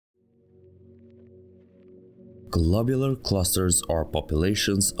Globular clusters are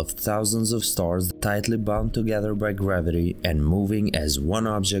populations of thousands of stars tightly bound together by gravity and moving as one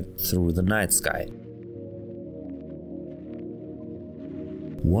object through the night sky.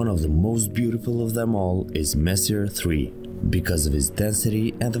 One of the most beautiful of them all is Messier 3, because of its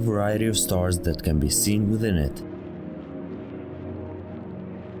density and the variety of stars that can be seen within it.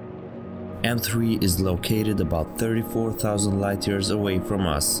 M3 is located about 34,000 light-years away from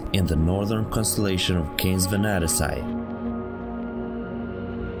us in the northern constellation of Canis VANDAII.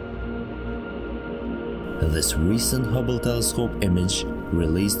 This recent Hubble telescope image,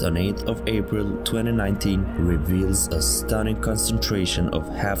 released on 8th of April 2019, reveals a stunning concentration of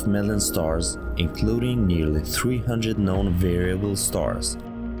 500,000 stars, including nearly 300 known variable stars.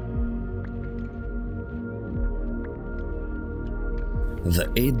 The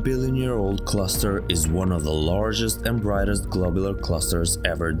 8-billion-year-old cluster is one of the largest and brightest globular clusters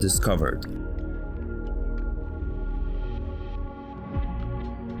ever discovered.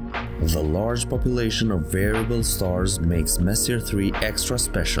 The large population of variable stars makes Messier 3 extra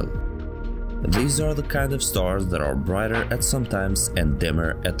special. These are the kind of stars that are brighter at some times and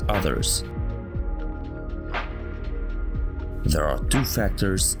dimmer at others. There are two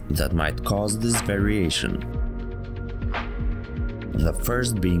factors that might cause this variation. The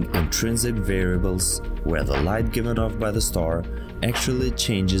first being intrinsic variables, where the light given off by the star actually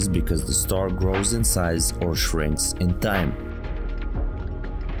changes because the star grows in size or shrinks in time.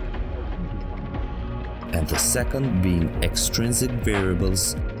 And the second being extrinsic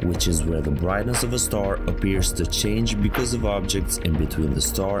variables, which is where the brightness of a star appears to change because of objects in between the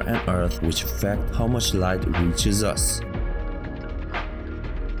star and Earth which affect how much light reaches us.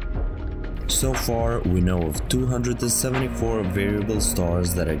 So far, we know of 274 variable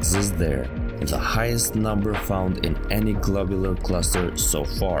stars that exist there, the highest number found in any globular cluster so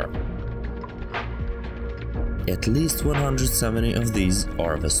far. At least 170 of these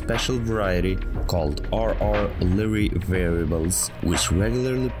are of a special variety called RR Lyrae variables, which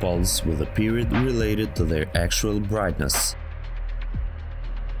regularly pulse with a period related to their actual brightness.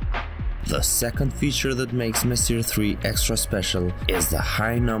 The second feature that makes Messier 3 extra special is the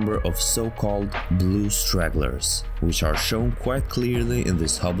high number of so-called blue stragglers, which are shown quite clearly in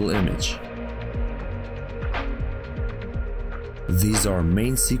this Hubble image. These are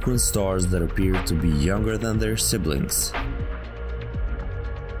main sequence stars that appear to be younger than their siblings.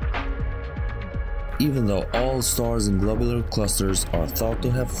 Even though all stars in globular clusters are thought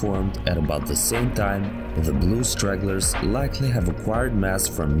to have formed at about the same time, the blue stragglers likely have acquired mass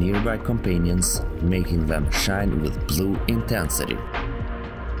from nearby companions, making them shine with blue intensity.